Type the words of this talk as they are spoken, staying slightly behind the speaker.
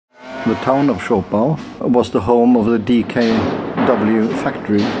The town of Schopau was the home of the DKW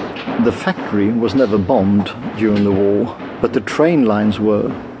factory. The factory was never bombed during the war, but the train lines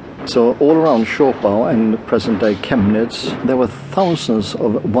were. So all around Schopau and present-day Chemnitz, there were thousands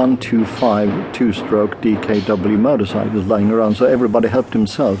of 125 two-stroke DKW motorcycles lying around, so everybody helped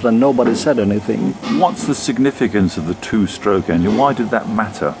himself and nobody said anything. What's the significance of the two-stroke engine? Why did that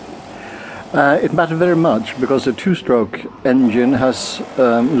matter? It mattered very much because a two-stroke engine has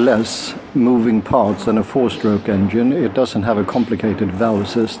less moving parts than a four-stroke engine. It doesn't have a complicated valve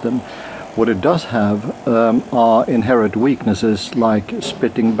system. What it does have are inherent weaknesses like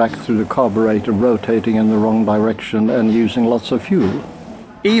spitting back through the carburetor, rotating in the wrong direction and using lots of fuel.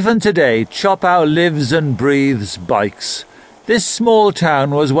 Even today, Schopau lives and breathes bikes. This small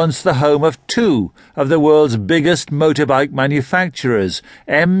town was once the home of two of the world's biggest motorbike manufacturers,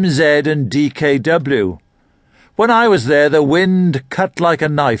 MZ and DKW. When I was there, the wind cut like a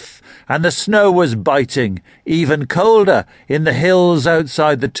knife and the snow was biting, even colder in the hills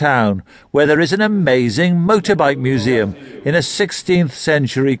outside the town, where there is an amazing motorbike museum in a 16th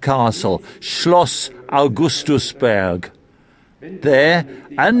century castle, Schloss Augustusberg. There,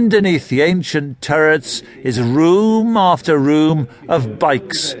 underneath the ancient turrets, is room after room of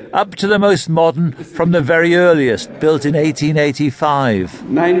bikes, up to the most modern from the very earliest, built in 1885.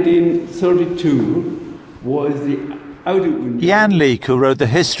 1932 was the Audiobook. Jan Leek, who wrote the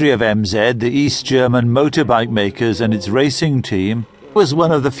history of MZ, the East German motorbike makers and its racing team, was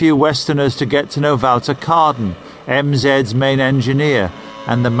one of the few Westerners to get to know Walter Carden, MZ's main engineer,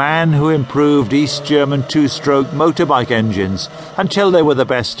 and the man who improved East German two-stroke motorbike engines until they were the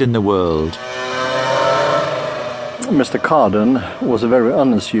best in the world. Mr. Carden was a very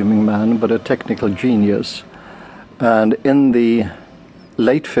unassuming man, but a technical genius. And in the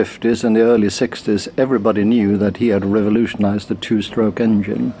late 50s and the early 60s, everybody knew that he had revolutionized the two-stroke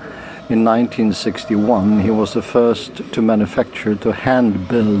engine. In 1961, he was the first to manufacture, to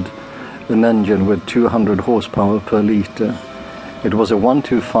hand-build an engine with 200 horsepower per liter. It was a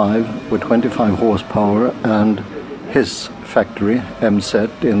 125 with 25 horsepower, and his factory, MZ,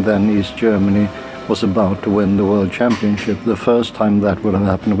 in then East Germany, was about to win the World Championship, the first time that would have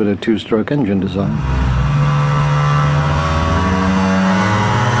happened with a two-stroke engine design.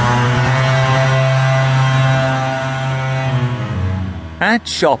 At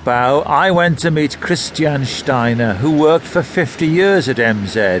Schopau, I went to meet Christian Steiner, who worked for 50 years at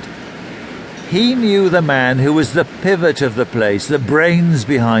MZ. He knew the man who was the pivot of the place, the brains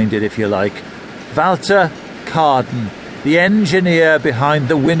behind it, if you like, Walter Carden, the engineer behind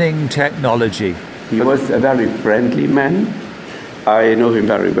the winning technology. He was a very friendly man. I know him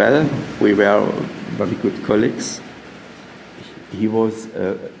very well. We were very good colleagues. He was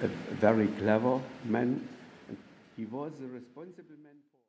a very clever man. He was a responsible